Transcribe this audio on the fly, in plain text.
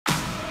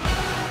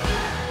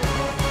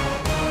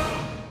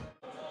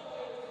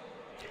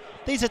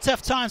These are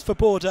tough times for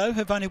Bordeaux,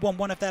 who've only won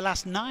one of their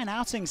last 9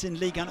 outings in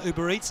Ligue 1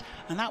 Uber Eats,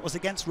 and that was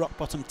against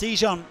rock-bottom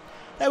Dijon.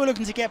 They were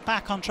looking to get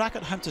back on track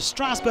at home to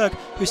Strasbourg,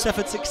 who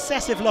suffered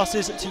successive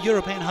losses to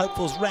European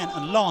hopefuls Rennes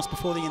and Lens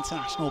before the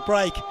international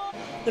break.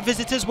 The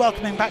visitors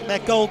welcoming back their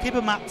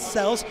goalkeeper Matt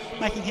Sells,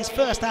 making his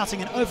first outing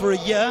in over a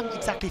year,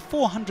 exactly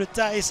 400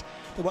 days.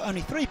 There were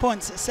only 3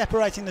 points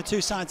separating the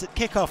two sides at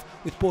kick-off,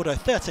 with Bordeaux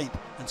 13th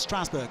and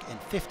Strasbourg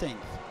in 15th.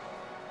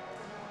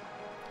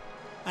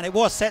 And it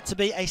was set to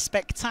be a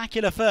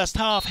spectacular first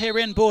half here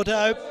in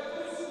Bordeaux.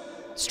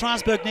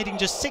 Strasbourg needing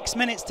just 6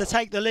 minutes to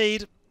take the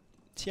lead.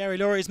 Thierry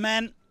Laurie's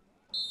men,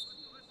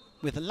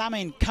 with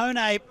Lamine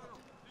KONE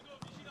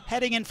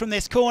heading in from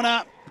this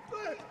corner.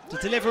 The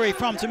delivery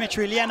from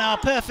Dimitri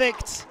Liénard,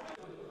 perfect.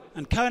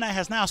 And KONE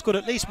has now scored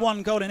at least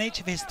 1 goal in each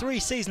of his 3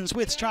 seasons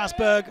with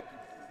Strasbourg,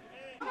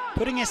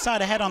 putting his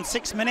side ahead on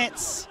 6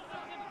 minutes.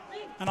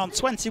 And on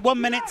 21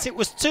 minutes it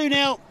was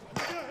 2-0.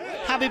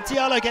 Habib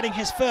Diallo getting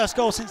his first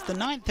goal since the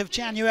 9th of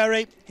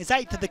January, his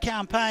 8th of the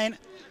campaign,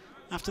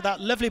 after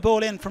that lovely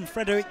ball in from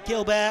Frédéric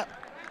Gilbert.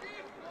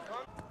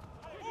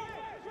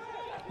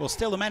 Well,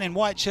 still the men in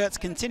white shirts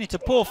continue to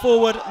pour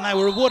forward, and they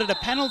were awarded a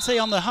penalty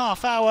on the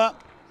half hour.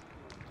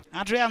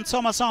 Adrien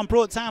Thomasson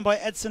brought down by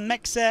Edson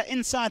MEXER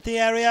inside the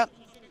area.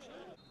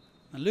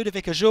 And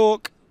Ludovic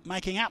AJORQUE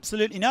making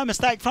absolutely no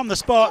mistake from the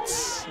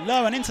spots,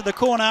 low and into the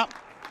corner.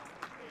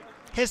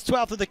 His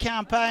 12th of the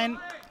campaign,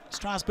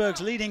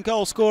 Strasbourg's leading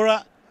goal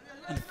scorer,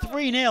 and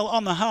 3-0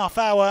 on the half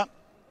hour.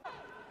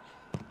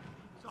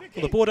 Well,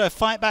 the Bordeaux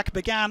fight back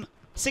began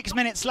 6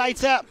 minutes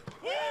later.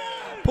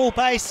 Paul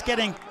Baysse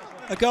getting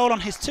a goal on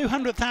his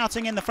 200th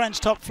outing in the French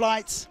top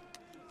flight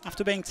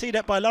after being teed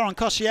up by Laurent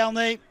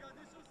Koscielny.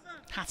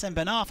 Hatem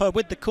Ben Arfa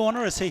with the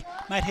corner as he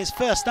made his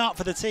first start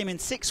for the team in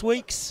 6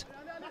 weeks.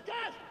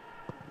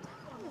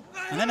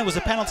 And then there was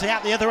a penalty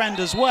at the other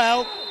end as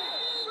well.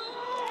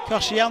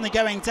 Koscielny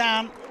going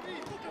down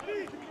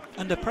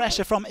under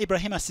pressure from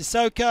Ibrahima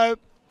Sissoko,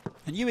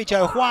 and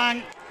Yuijo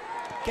Hwang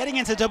getting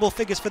into double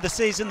figures for the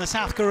season, the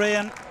South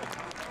Korean.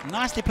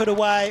 Nicely put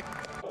away.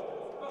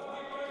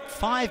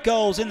 5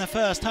 goals in the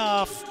first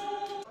half.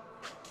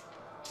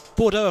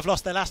 Bordeaux have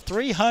lost their last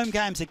 3 home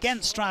games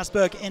against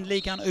Strasbourg in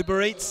Ligue 1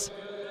 Uber Eats,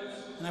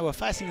 and they were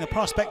facing the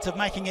prospect of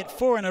making it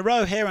 4 in a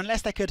row here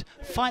unless they could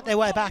fight their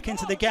way back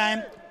into the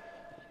game.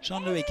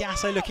 Jean-Louis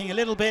Gasset looking a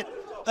little bit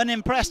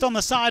unimpressed on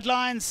the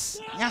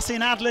sidelines.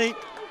 Yacine ADLI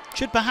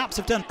should perhaps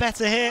have done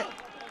better here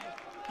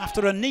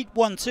after a neat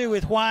 1-2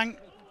 with Hwang.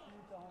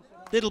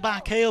 Little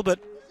back heel, but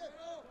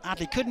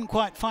ADLI couldn't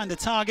quite find the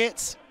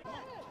targets.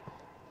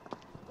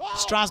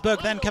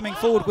 Strasbourg then coming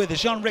forward with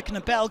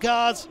Jean-Rickner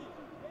Bellegarde,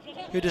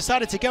 who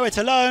decided to go it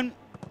alone.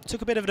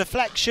 Took a bit of a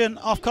deflection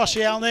off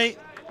Koscielny.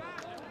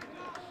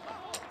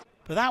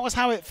 But that was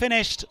how it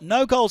finished.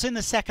 No goals in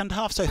the second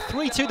half, so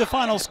 3-2 the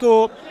final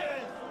score.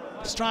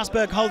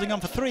 Strasbourg holding on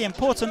for 3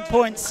 important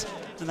points,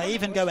 and they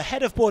even go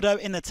ahead of Bordeaux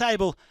in the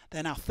table.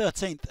 They're now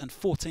 13th and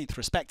 14th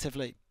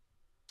respectively.